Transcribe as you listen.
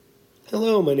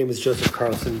Hello, my name is Joseph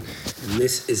Carlson, and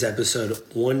this is episode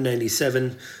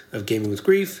 197 of Gaming with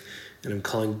Grief, and I'm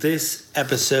calling this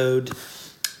episode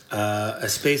A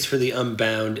Space for the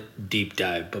Unbound Deep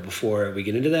Dive. But before we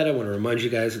get into that, I want to remind you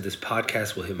guys that this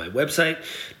podcast will hit my website,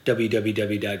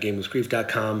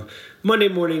 www.gamewithgrief.com, Monday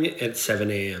morning at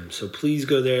 7 a.m. So please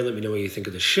go there, let me know what you think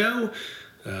of the show,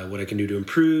 what I can do to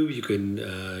improve. You can,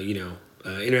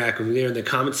 interact with me there in the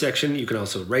comment section. You can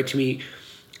also write to me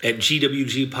at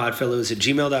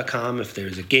gwgpodfellows@gmail.com if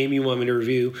there's a game you want me to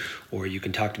review, or you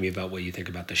can talk to me about what you think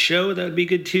about the show. That would be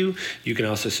good too. You can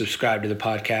also subscribe to the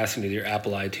podcast in either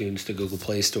Apple iTunes, the Google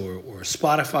Play Store, or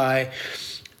Spotify.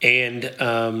 And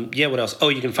what else? Oh,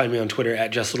 you can find me on Twitter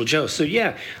at JustLittleJoe. So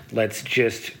let's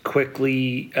just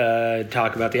quickly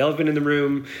talk about the elephant in the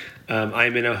room.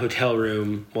 I'm in a hotel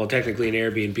room, well, technically an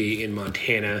Airbnb in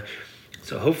Montana.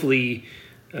 So hopefully,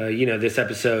 this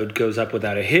episode goes up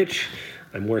without a hitch.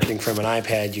 I'm working from an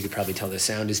iPad. You could probably tell the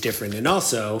sound is different. And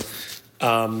also,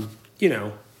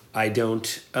 I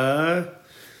don't have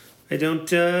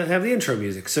the intro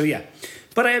music. So, yeah.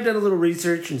 But I have done a little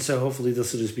research, and so hopefully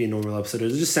this will just be a normal episode.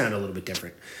 It'll just sound a little bit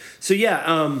different. So,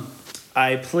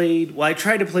 I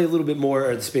tried to play a little bit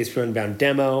more of the Space for Unbound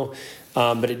demo,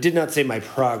 but it did not save my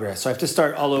progress. So I have to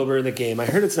start all over in the game. I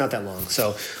heard it's not that long,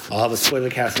 so I'll have a spoiler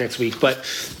cast next week. But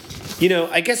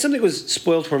I guess something was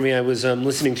spoiled for me. I was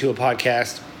listening to a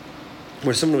podcast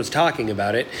where someone was talking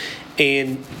about it,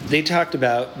 and they talked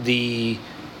about the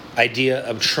idea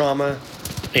of trauma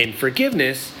and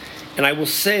forgiveness. And I will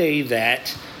say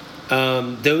that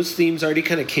those themes already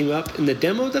kind of came up in the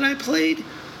demo that I played,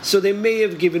 so they may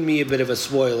have given me a bit of a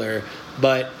spoiler,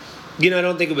 but I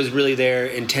don't think it was really their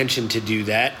intention to do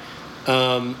that.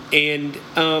 The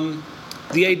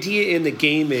idea in the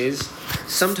game is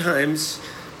sometimes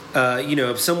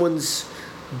if someone's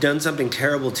done something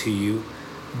terrible to you,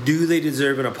 do they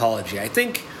deserve an apology? I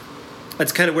think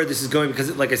that's kind of where this is going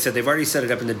because, like I said, they've already set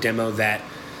it up in the demo that,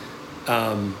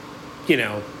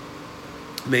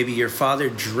 maybe your father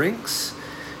drinks,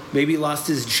 maybe lost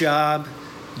his job,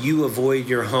 you avoid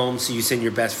your home, so you send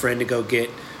your best friend to go get,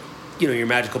 your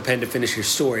magical pen to finish your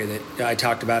story that I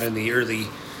talked about in the early,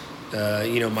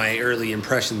 my early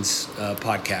impressions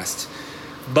podcast.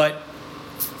 But,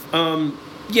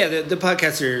 the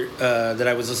podcaster that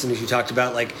I was listening to talked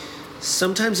about, like,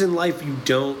 sometimes in life you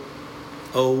don't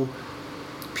owe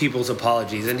people's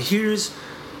apologies. And here's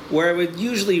where I would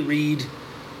usually read,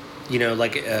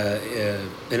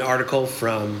 an article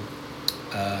from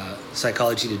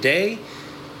Psychology Today.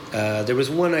 There was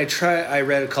one I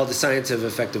read called The Science of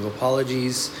Effective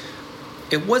Apologies.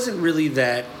 It wasn't really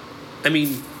that,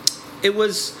 it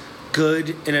was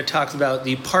good, and it talks about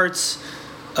the parts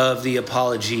of the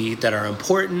apology that are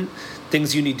important,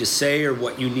 things you need to say or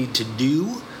what you need to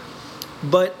do.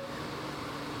 But,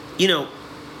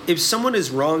 if someone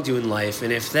is wronged you in life,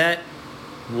 and if that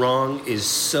wrong is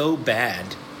so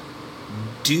bad,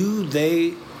 do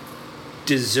they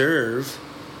deserve,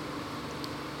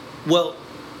 you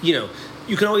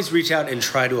can always reach out and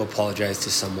try to apologize to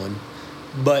someone,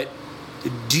 but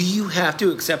do you have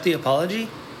to accept the apology?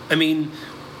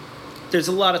 There's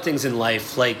a lot of things in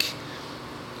life, like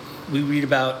we read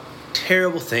about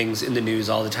terrible things in the news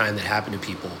all the time that happen to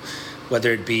people,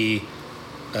 whether it be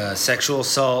sexual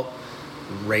assault,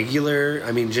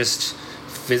 just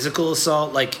physical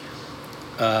assault,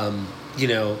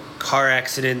 car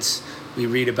accidents. We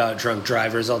read about drunk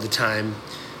drivers all the time,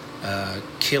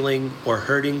 killing or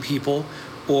hurting people,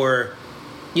 or,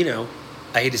 I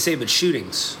hate to say it, but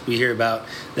shootings. We hear about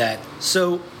that.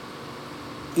 So,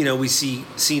 we see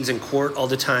scenes in court all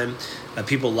the time,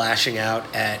 people lashing out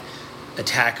at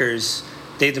attackers,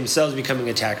 they themselves becoming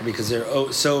an attacker because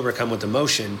they're so overcome with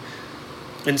emotion.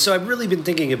 And so I've really been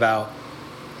thinking about,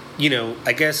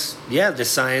 the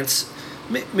science,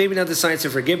 maybe not the science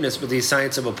of forgiveness, but the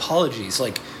science of apologies.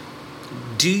 Like,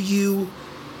 do you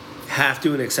have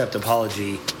to accept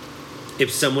apology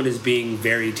if someone is being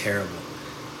very terrible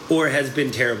or has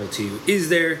been terrible to you? Is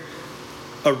there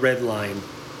a red line,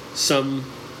 some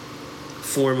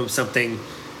form of something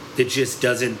that just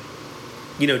doesn't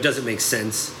make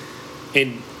sense,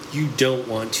 and you don't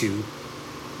want to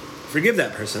forgive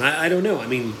that person? I don't know.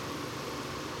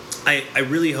 I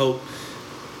really hope,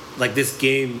 like, this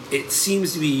game, it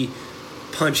seems to be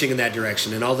punching in that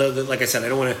direction. And although, like I said, I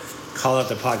don't want to call out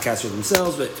the podcaster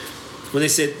themselves, but when they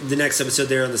said the next episode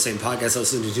they're on the same podcast I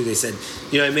was listening to, they said,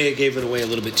 I may have given away a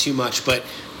little bit too much, but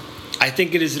I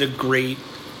think it is a great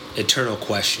eternal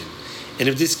question. And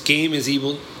if this game is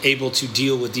able to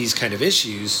deal with these kind of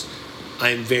issues,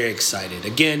 I'm very excited.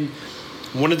 Again,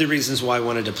 one of the reasons why I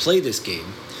wanted to play this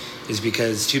game is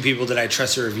because two people that I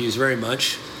trust their reviews very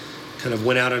much kind of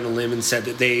went out on a limb and said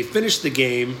that they finished the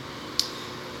game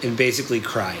and basically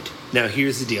cried. Now,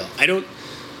 here's the deal. I don't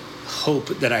hope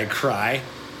that I cry,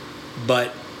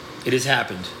 but it has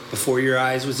happened. Before Your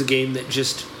Eyes was a game that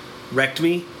just wrecked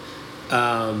me,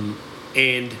 and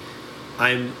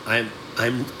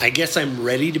I guess I'm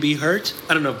ready to be hurt.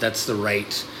 I don't know if that's the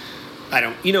right.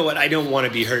 You know what? I don't want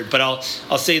to be hurt, but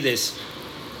I'll say this.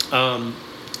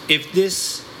 If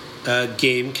this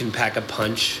game can pack a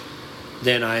punch,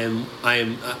 then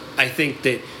I think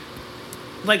that,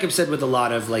 like I've said with a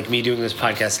lot of like me doing this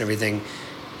podcast and everything,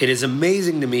 it is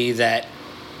amazing to me that,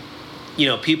 you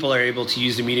know, people are able to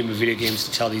use the medium of video games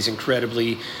to tell these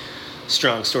incredibly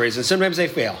strong stories, and sometimes they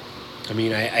fail. I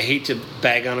mean, I hate to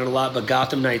bag on it a lot, but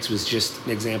Gotham Knights was just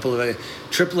an example of a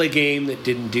AAA game that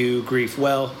didn't do Grief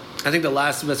well. I think The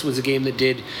Last of Us was a game that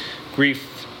did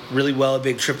Grief really well, a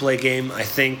big AAA game. I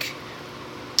think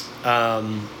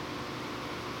that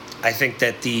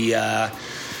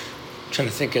trying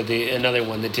to think of another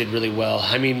one that did really well.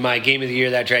 I mean, my game of the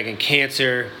year, That Dragon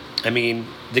Cancer. I mean,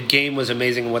 the game was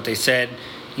amazing in what they said.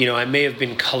 You know, I may have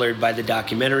been colored by the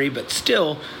documentary, but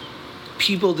still,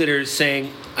 people that are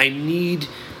saying,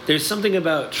 there's something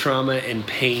about trauma and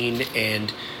pain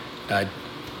and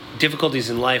difficulties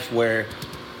in life where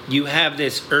you have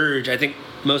this urge. I think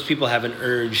most people have an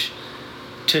urge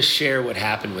to share what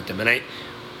happened with them. And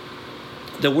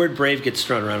the word brave gets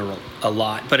thrown around a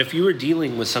lot. But if you are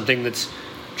dealing with something that's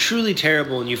truly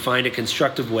terrible and you find a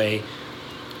constructive way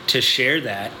to share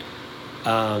that,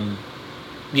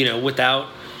 you know, without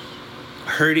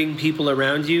hurting people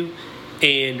around you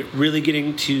and really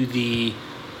getting to the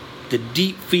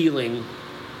deep feeling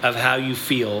of how you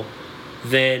feel,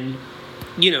 then,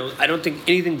 you know, I don't think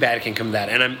anything bad can come of that.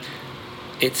 And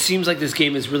it seems like this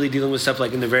game is really dealing with stuff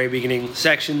like in the very beginning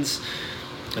sections.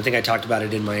 I think I talked about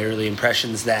it in my early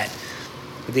impressions, that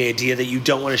the idea that you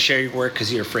don't want to share your work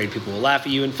because you're afraid people will laugh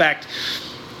at you. In fact,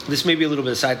 this may be a little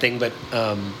bit of a side thing, but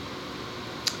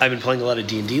I've been playing a lot of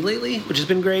D&D lately, which has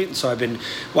been great. So I've been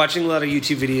watching a lot of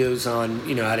YouTube videos on,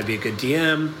 you know, how to be a good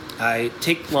DM. I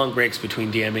take long breaks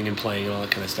between DMing and playing and all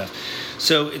that kind of stuff.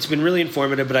 So it's been really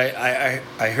informative, but I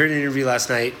heard an interview last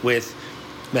night with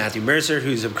Matthew Mercer,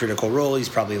 who's of Critical Role. He's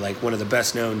probably like one of the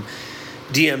best known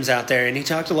DMs out there, and he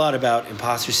talked a lot about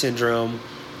imposter syndrome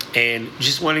and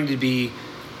just wanting to be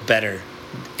better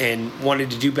and wanting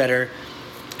to do better,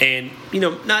 and, you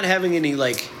know, not having any,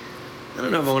 like, I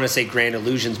don't know if I want to say grand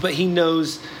illusions, but he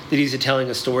knows that he's telling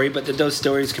a story, but that those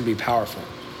stories can be powerful.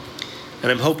 And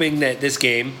I'm hoping that this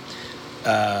game,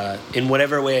 in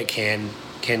whatever way it can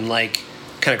like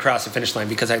kind of cross the finish line,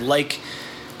 because I like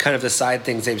kind of the side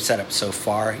things they've set up so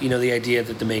far. You know, the idea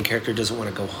that the main character doesn't want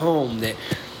to go home, that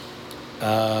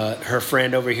her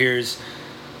friend overhears,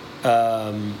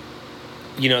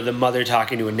 you know, the mother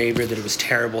talking to a neighbor that it was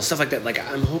terrible, stuff like that. Like,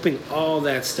 I'm hoping all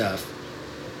that stuff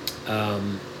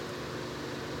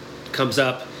comes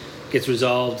up, gets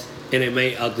resolved, and it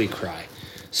may ugly cry.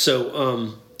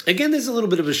 So, again, this is a little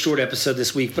bit of a short episode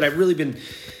this week, but I've really been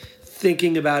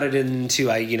thinking about it I didn't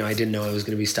know I was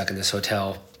going to be stuck in this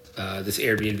hotel, this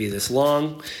Airbnb this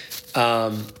long.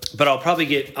 But I'll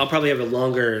probably have a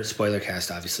longer spoiler cast,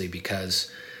 obviously,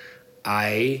 because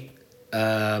I'm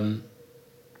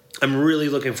really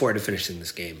looking forward to finishing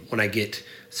this game when I get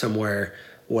somewhere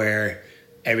where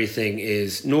everything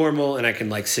is normal and I can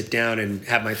like sit down and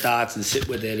have my thoughts and sit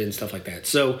with it and stuff like that.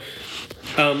 So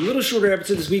a little shorter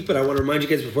episode this week, but I want to remind you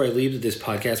guys before I leave that this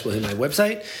podcast will hit my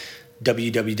website,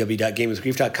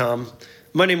 www.gamewithgrief.com.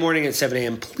 Monday morning at 7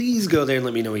 a.m. Please go there and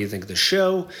let me know what you think of the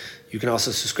show. You can also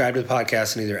subscribe to the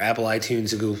podcast on either Apple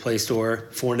iTunes or Google Play Store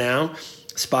for now,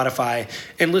 Spotify,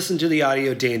 and listen to the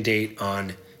audio day and date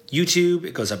on YouTube.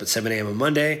 It goes up at 7 a.m. on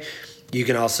Monday. You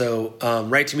can also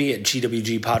write to me at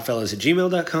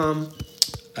gwgpodfellows@gmail.com.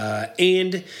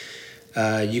 And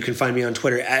you can find me on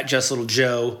Twitter at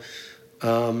justlittlejoe.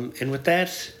 And with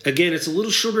that, again, it's a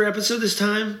little shorter episode this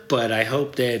time, but I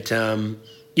hope that,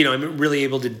 you know, I'm really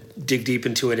able to dig deep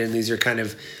into it, and these are kind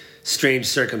of strange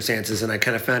circumstances, and I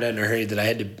kind of found out in a hurry that I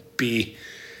had to be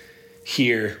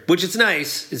here, which is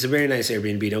nice. It's a very nice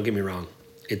Airbnb, don't get me wrong.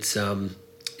 It's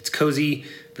cozy,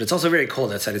 but it's also very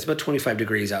cold outside. It's about 25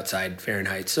 degrees outside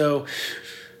Fahrenheit. So,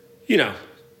 you know,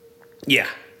 yeah.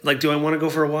 Like, do I want to go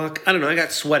for a walk? I don't know. I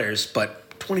got sweaters,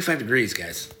 but 25 degrees,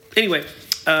 guys. Anyway,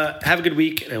 have a good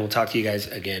week, and we'll talk to you guys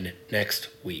again next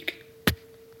week.